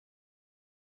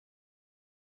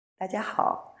大家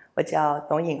好，我叫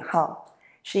董颖浩，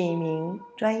是一名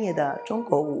专业的中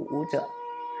国舞舞者，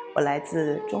我来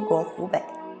自中国湖北。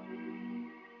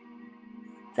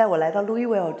在我来到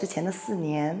Louisville 之前的4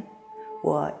年，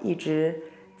我一直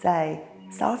在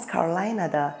South Carolina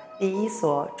的第一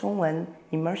所中文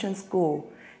Immersion School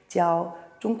教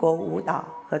中国舞蹈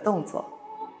和动作。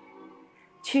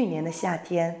去年的夏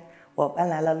天，我搬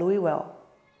来了 Louisville，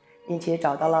 并且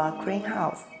找到了 Crane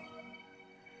House。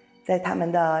在他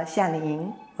们的夏令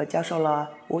营，我教授了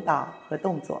舞蹈和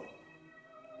动作，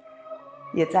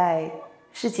也在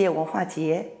世界文化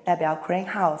节代表 Crane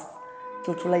House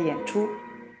做出了演出。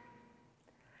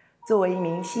作为一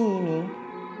名新移民，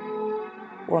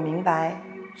我明白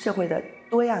社会的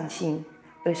多样性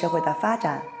对社会的发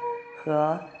展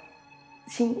和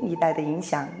新一代的影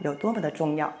响有多么的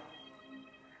重要，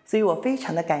所以我非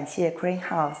常的感谢 Crane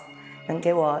House 能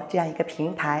给我这样一个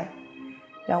平台，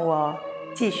让我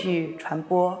继续传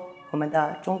播我们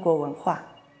的中国文化。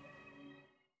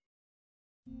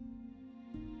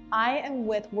I am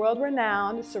with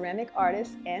world-renowned ceramic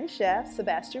artist and chef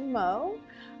Sebastian Mo.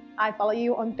 I follow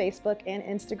you on Facebook and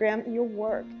Instagram. Your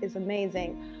work is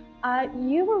amazing.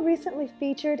 You were recently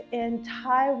featured in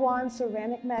Taiwan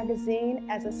Ceramic Magazine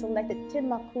as a selected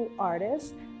Timaku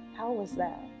artist. How was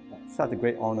that? Such a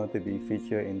great honor to be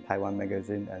featured in Taiwan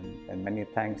Magazine, and many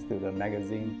thanks to the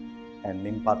magazine and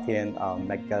Lim Patian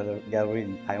Gallery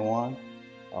in Taiwan.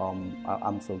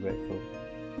 I'm so grateful.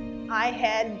 I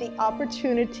had the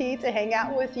opportunity to hang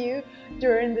out with you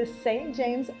during the St.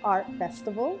 James Art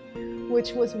Festival,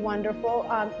 which was wonderful.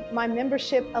 My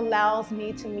membership allows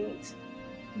me to meet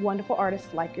wonderful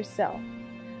artists like yourself.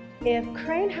 If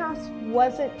Crane House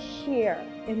wasn't here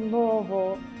in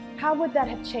Louisville, how would that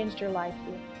have changed your life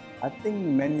here? I think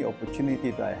many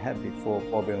opportunities that I had before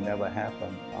probably will never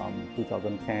happen.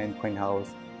 2010, Crane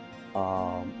House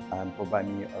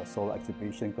provided me a solo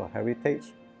exhibition called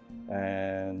Heritage,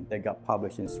 and they got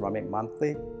published in Ceramic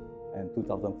Monthly. And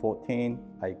 2014,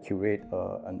 I curate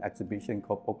an exhibition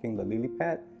called Poking the Lily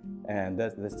Pad, and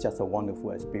that's just a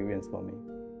wonderful experience for me.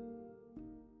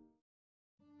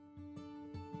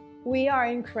 We are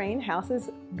in Crane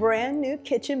House's brand new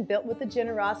kitchen built with the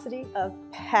generosity of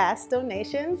past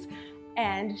donations,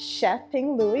 and Chef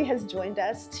Ping Louis has joined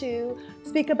us to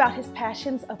speak about his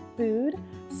passions of food,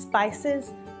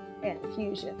 spices, and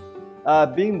fusion.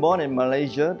 Being born in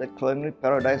Malaysia, the culinary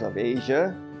paradise of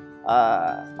Asia,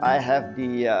 I have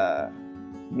the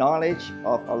knowledge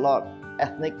of a lot of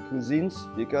ethnic cuisines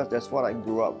because that's what I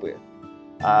grew up with.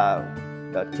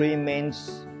 The three main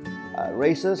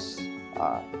races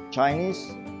are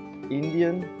Chinese,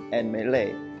 Indian, and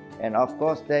Malay. And of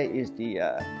course, there is the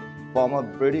former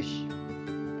British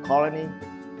colony,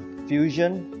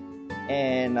 fusion,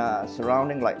 and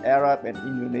surrounding like Arab and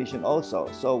Indonesian also.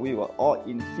 So we were all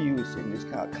infused in this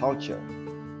kind of culture.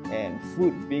 And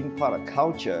food being part of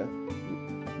culture,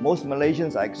 most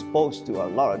Malaysians are exposed to a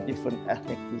lot of different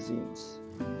ethnic cuisines.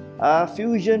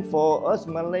 Fusion for us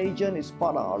Malaysian is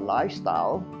part of our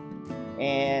lifestyle,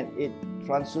 and it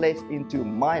translates into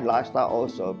my lifestyle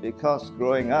also, because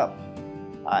growing up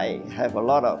I have a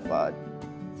lot of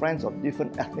friends of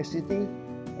different ethnicity,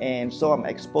 and so I'm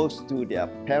exposed to their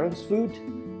parents' food.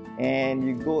 And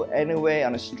you go anywhere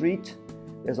on the street,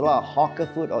 there's a lot of hawker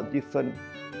food or different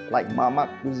like mamak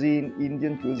cuisine,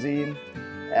 Indian cuisine,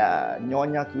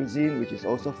 Nyonya cuisine, which is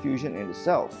also fusion in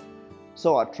itself.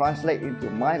 So I translate into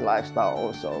my lifestyle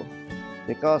also,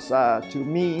 because to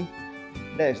me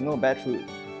there is no bad food.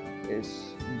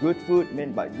 It's good food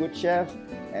made by good chefs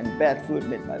and bad food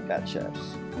made by bad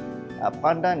chefs.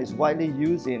 Pandan is widely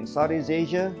used in Southeast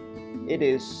Asia.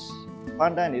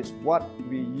 Pandan is what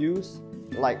we use,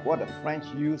 like what the French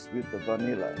use with the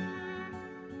vanilla.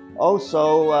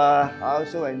 Also, I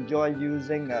also enjoy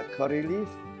using curry leaf.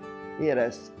 It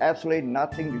has absolutely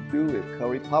nothing to do with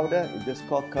curry powder. It's just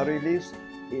called curry leaves.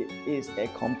 It is a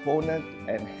component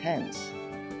enhanced.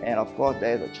 And of course,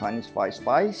 there's a Chinese fried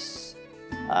spice.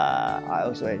 I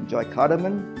also enjoy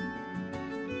cardamom,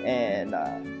 and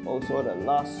also the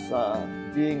last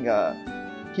being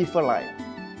kefir lime.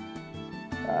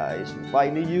 It's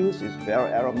widely used, it's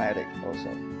very aromatic also.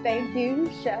 Thank you,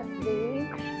 Chef Louis,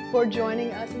 for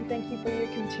joining us, and thank you for your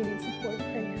continued support of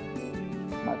Crane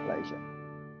House. My pleasure.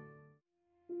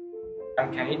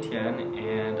 I'm Kenny Tian,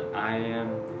 and I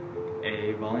am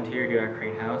a volunteer here at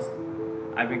Crane House.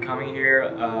 I've been coming here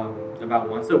about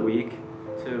once a week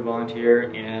to volunteer,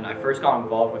 and I first got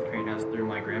involved with Crane House through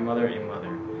my grandmother and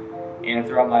mother. And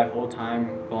throughout my whole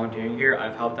time volunteering here,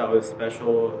 I've helped out with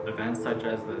special events such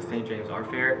as the St. James Art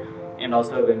Fair and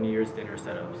also the New Year's dinner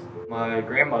setups. My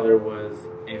grandmother was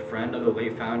a friend of the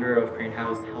late founder of Crane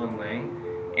House, Helen Lang,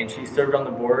 and she served on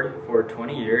the board for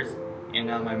 20 years, and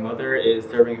now my mother is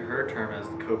serving her term as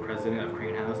co-president of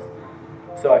Crane House.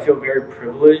 So I feel very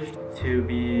privileged to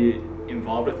be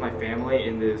involved with my family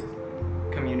in this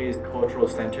community's cultural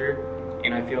center,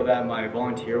 and I feel that my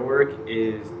volunteer work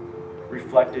is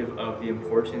reflective of the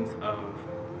importance of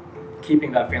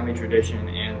keeping that family tradition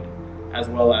and as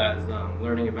well as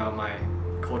learning about my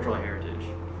cultural heritage.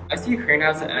 I see Crane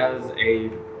House as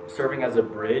serving as a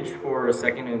bridge for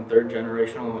second and third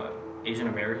generational Asian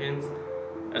Americans,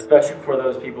 especially for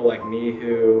those people like me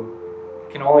who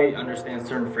can only understand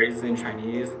certain phrases in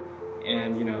Chinese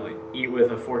and, you know, like eat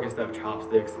with a fork instead of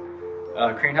chopsticks.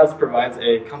 Crane House provides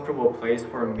a comfortable place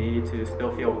for me to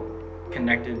still feel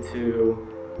connected to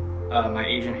my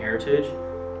Asian heritage,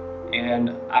 and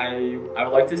I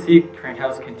would like to see Crane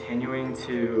House continuing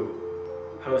to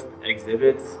host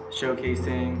exhibits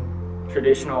showcasing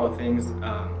traditional things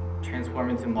transform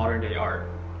into modern day art.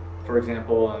 For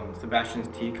example,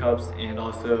 Sebastian's teacups and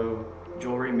also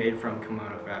jewelry made from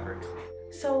kimono fabrics.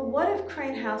 So what if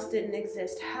Crane House didn't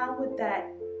exist? How would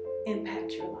that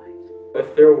impact your life?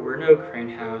 If there were no Crane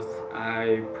House,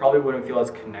 I probably wouldn't feel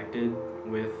as connected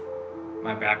with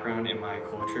my background and my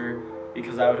culture,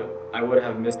 because I would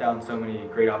have missed out on so many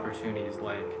great opportunities,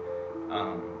 like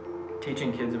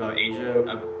teaching kids about Asia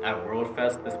at World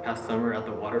Fest this past summer at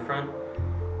the waterfront.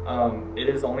 It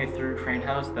is only through Crane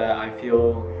House that I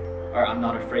feel, or I'm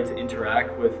not afraid to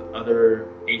interact with other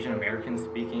Asian Americans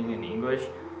speaking in English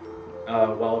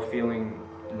while feeling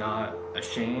not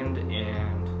ashamed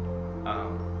and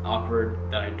awkward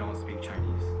that I don't speak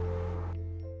Chinese.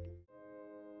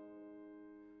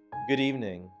 Good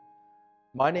evening.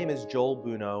 My name is Joel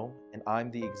Buno, and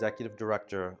I'm the Executive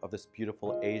Director of this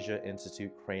beautiful Asia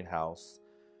Institute Crane House.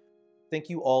 Thank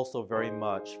you all so very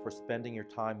much for spending your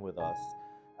time with us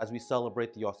as we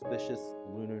celebrate the auspicious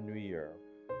Lunar New Year,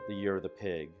 the Year of the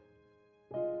Pig.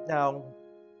 Now,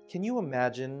 can you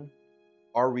imagine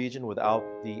our region without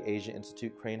the Asia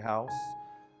Institute Crane House?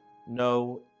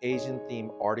 No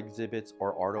Asian-themed art exhibits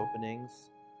or art openings.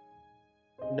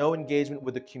 No engagement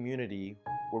with the community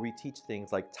where we teach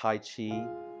things like Tai Chi,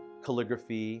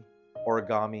 calligraphy,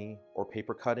 origami, or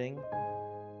paper cutting.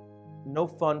 No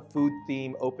fun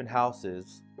food-themed open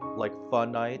houses like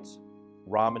Fun Night,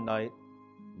 Ramen Night,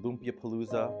 Lumpia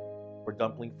Palooza, or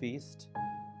Dumpling Feast.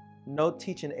 No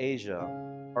Teach in Asia,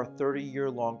 our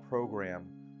 30-year-long program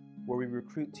where we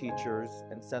recruit teachers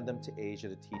and send them to Asia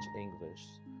to teach English.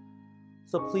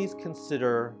 So please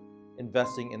consider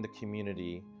investing in the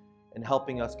community and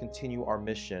helping us continue our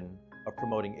mission of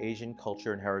promoting Asian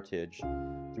culture and heritage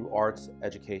through arts,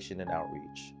 education, and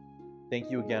outreach. Thank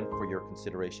you again for your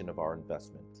consideration of our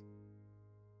investment.